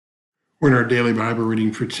We're in our daily Bible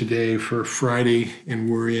reading for today for Friday, and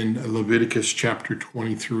we're in Leviticus chapter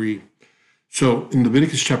 23. So in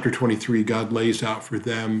Leviticus chapter 23, God lays out for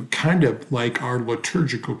them kind of like our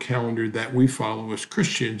liturgical calendar that we follow as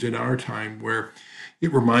Christians in our time, where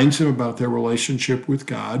it reminds them about their relationship with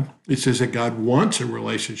God. It says that God wants a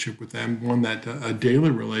relationship with them, a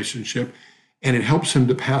daily relationship, and it helps them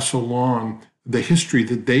to pass along the history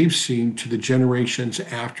that they've seen to the generations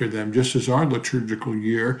after them, just as our liturgical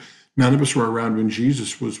year. None of us were around when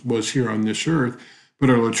Jesus was here on this earth, but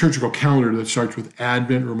our liturgical calendar that starts with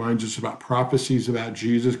Advent reminds us about prophecies about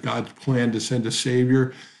Jesus, God's plan to send a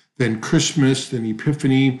Savior, then Christmas, then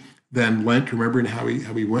Epiphany, then Lent, remembering how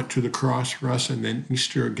he went to the cross for us, and then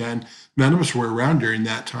Easter again. None of us were around during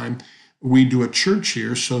that time. We do a church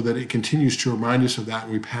here so that it continues to remind us of that,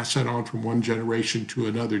 and we pass that on from one generation to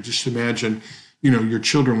another. Just imagine, your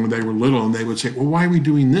children when they were little, and they would say, well, why are we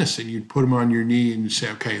doing this? And you'd put them on your knee and you'd say,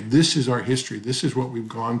 okay, this is our history. This is what we've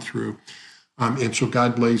gone through. And so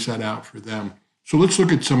God lays that out for them. So let's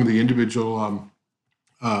look at some of the individual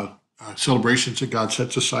celebrations that God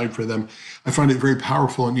sets aside for them. I find it very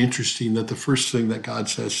powerful and interesting that the first thing that God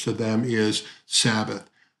says to them is Sabbath.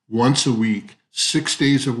 Once a week, 6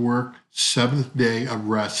 days of work, seventh day of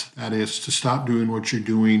rest. That is to stop doing what you're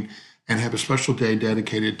doing and have a special day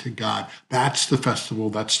dedicated to God. That's the festival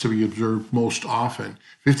that's to be observed most often,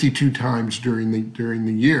 52 times during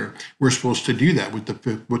the year. We're supposed to do that with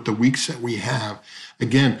the weeks that we have.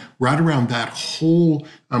 Again, right around that whole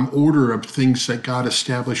order of things that God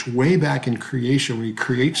established way back in creation, when he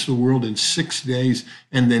creates the world in 6 days,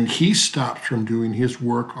 and then he stops from doing his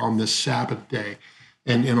work on the Sabbath day.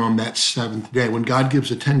 And on that seventh day, when God gives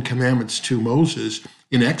the 10 Commandments to Moses,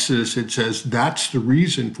 in Exodus, it says that's the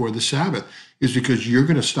reason for the Sabbath, is because you're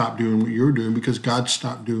going to stop doing what you're doing because God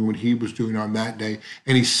stopped doing what he was doing on that day.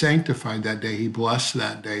 And he sanctified that day. He blessed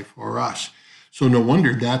that day for us. So no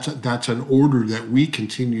wonder that's an order that we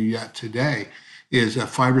continue yet today, is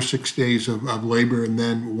 5 or 6 days of labor and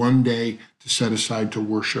then 1 day to set aside to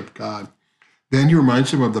worship God. Then he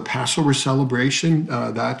reminds them of the Passover celebration.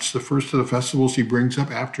 That's the first of the festivals he brings up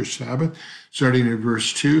after Sabbath, starting in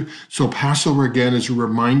verse 2. So Passover, again, is a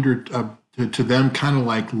reminder to them, kind of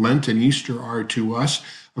like Lent and Easter are to us,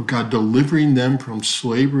 of God delivering them from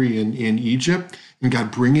slavery in Egypt and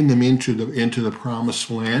God bringing them into the promised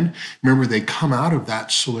land. Remember, they come out of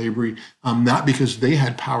that slavery, not because they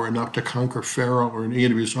had power enough to conquer Pharaoh or any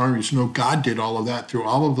of his armies. No, God did all of that through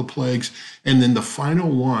all of the plagues. And then the final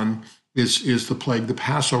one is the plague, the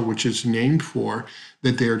Passover, which is named for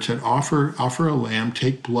that they are to offer a lamb,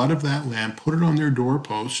 take blood of that lamb, put it on their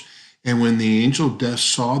doorposts, and when the angel of death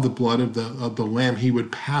saw the blood of the lamb, he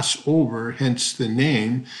would pass over, hence the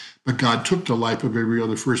name. But God took the life of every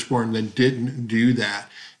other firstborn that didn't do that.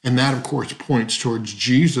 And that, of course, points towards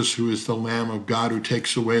Jesus, who is the Lamb of God, who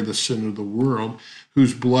takes away the sin of the world,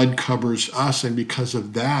 whose blood covers us. And because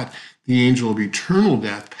of that, the angel of eternal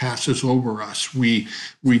death passes over us. We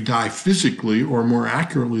die physically, or more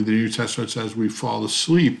accurately, the New Testament says we fall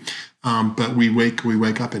asleep, but we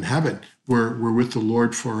wake up in heaven. We're with the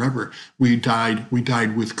Lord forever. We died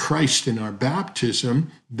with Christ in our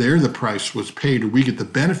baptism. There the price was paid, or we get the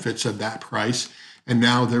benefits of that price, and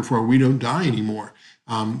now therefore we don't die anymore.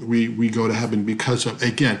 We go to heaven because of,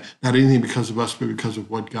 again, not anything because of us, but because of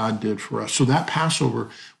what God did for us. So that Passover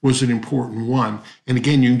was an important one. And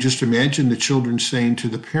again, you can just imagine the children saying to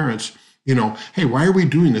the parents, hey, why are we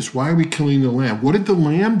doing this? Why are we killing the lamb? What did the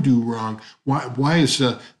lamb do wrong? Why is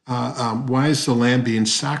the lamb being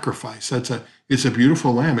sacrificed? It's a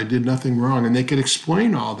beautiful lamb. It did nothing wrong. And they could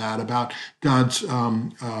explain all that about God's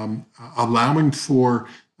allowing for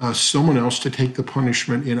someone else to take the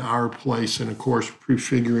punishment in our place, and of course,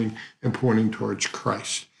 prefiguring and pointing towards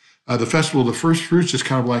Christ. The festival of the first fruits is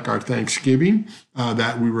kind of like our Thanksgiving,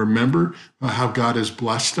 that we remember how God has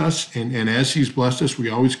blessed us. And as he's blessed us, we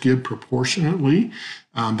always give proportionately.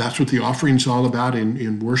 That's what the offering is all about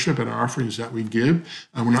in worship, and our offerings that we give.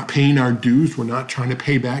 We're not paying our dues. We're not trying to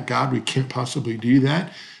pay back God. We can't possibly do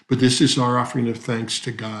that. But this is our offering of thanks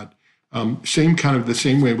to God. The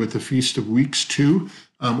same way with the Feast of Weeks too.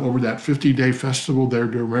 Over that 50-day festival there,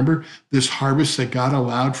 to remember this harvest that God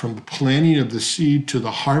allowed, from the planting of the seed to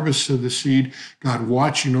the harvest of the seed, God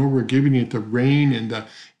watching over, giving it the rain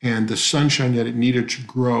and the sunshine that it needed to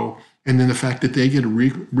grow. And then the fact that they get to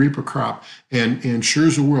reap a crop. And sure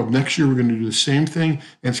as the world, next year we're going to do the same thing,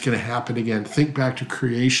 and it's going to happen again. Think back to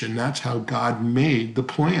creation. That's how God made the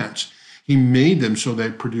plants. He made them so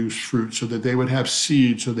they produced fruit, so that they would have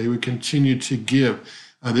seed, so they would continue to give.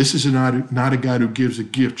 This is not a God who gives a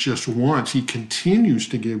gift just once. He continues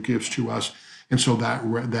to give gifts to us. And so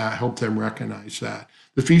that helped them recognize that.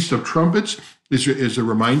 The Feast of Trumpets is a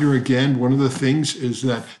reminder again. One of the things is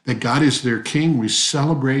that God is their king. We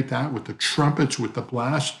celebrate that with the trumpets, with the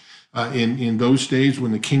blast. In those days,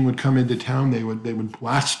 when the king would come into town, they would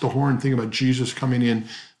blast the horn. Think about Jesus coming in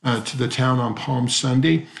to the town on Palm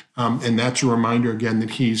Sunday, and that's a reminder again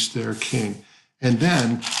that he's their king. And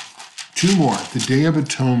then two more: the Day of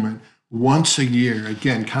Atonement, once a year,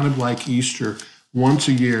 again, kind of like Easter. Once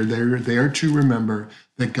a year, they're there to remember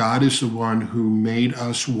that God is the one who made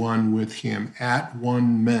us one with him. At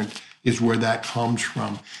one meant is where that comes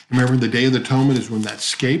from. Remember, the Day of Atonement is when that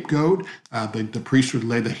scapegoat, the priest would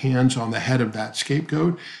lay the hands on the head of that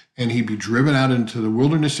scapegoat, and he'd be driven out into the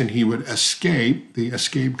wilderness, and he would escape, the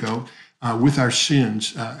scapegoat, with our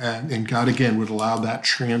sins. And God, again, would allow that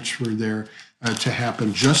transfer there to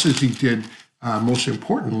happen, just as he did, most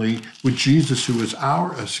importantly, with Jesus, who was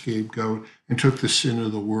our scapegoat and took the sin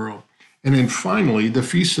of the world. And then finally, the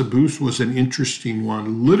Feast of Booths was an interesting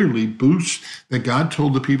one. Literally, booths that God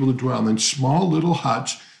told the people to dwell in, small little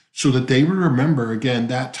huts, so that they would remember again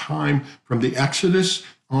that time from the Exodus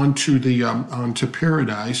onto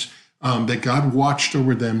paradise. That God watched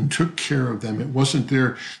over them, took care of them. It wasn't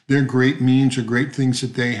their great means or great things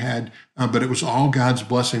that they had, but it was all God's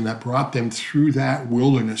blessing that brought them through that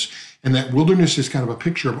wilderness. And that wilderness is kind of a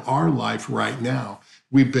picture of our life right now.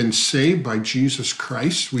 We've been saved by Jesus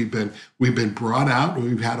Christ. We've been brought out.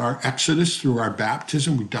 We've had our exodus through our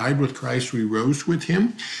baptism. We died with Christ. We rose with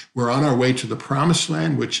him. We're on our way to the promised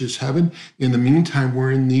land, which is heaven. In the meantime,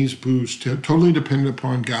 we're in these booths, totally dependent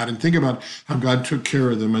upon God. And think about how God took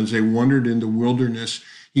care of them as they wandered in the wilderness.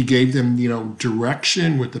 He gave them,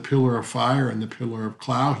 direction with the pillar of fire and the pillar of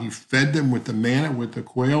cloud. He fed them with the manna, with the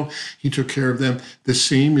quail. He took care of them. The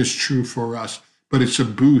same is true for us. But it's a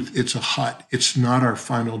booth, it's a hut. It's not our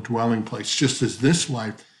final dwelling place, just as this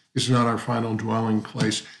life is not our final dwelling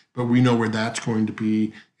place, but we know where that's going to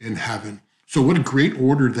be in heaven. So what a great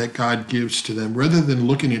order that God gives to them. Rather than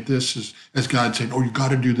looking at this as God saying, oh, you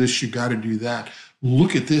got to do this, you got to do that.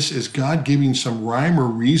 Look at this as God giving some rhyme or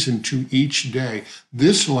reason to each day.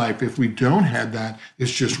 This life, if we don't have that,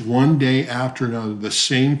 is just one day after another, the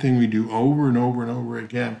same thing we do over and over and over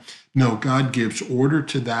again. No, God gives order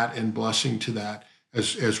to that and blessing to that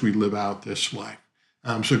as we live out this life.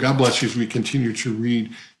 So God bless you as we continue to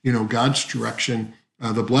read, God's direction,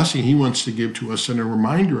 the blessing he wants to give to us, and a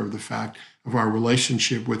reminder of the fact of our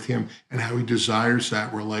relationship with him and how he desires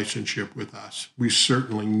that relationship with us. We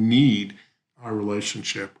certainly need our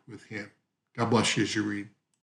relationship with him. God bless you as you read.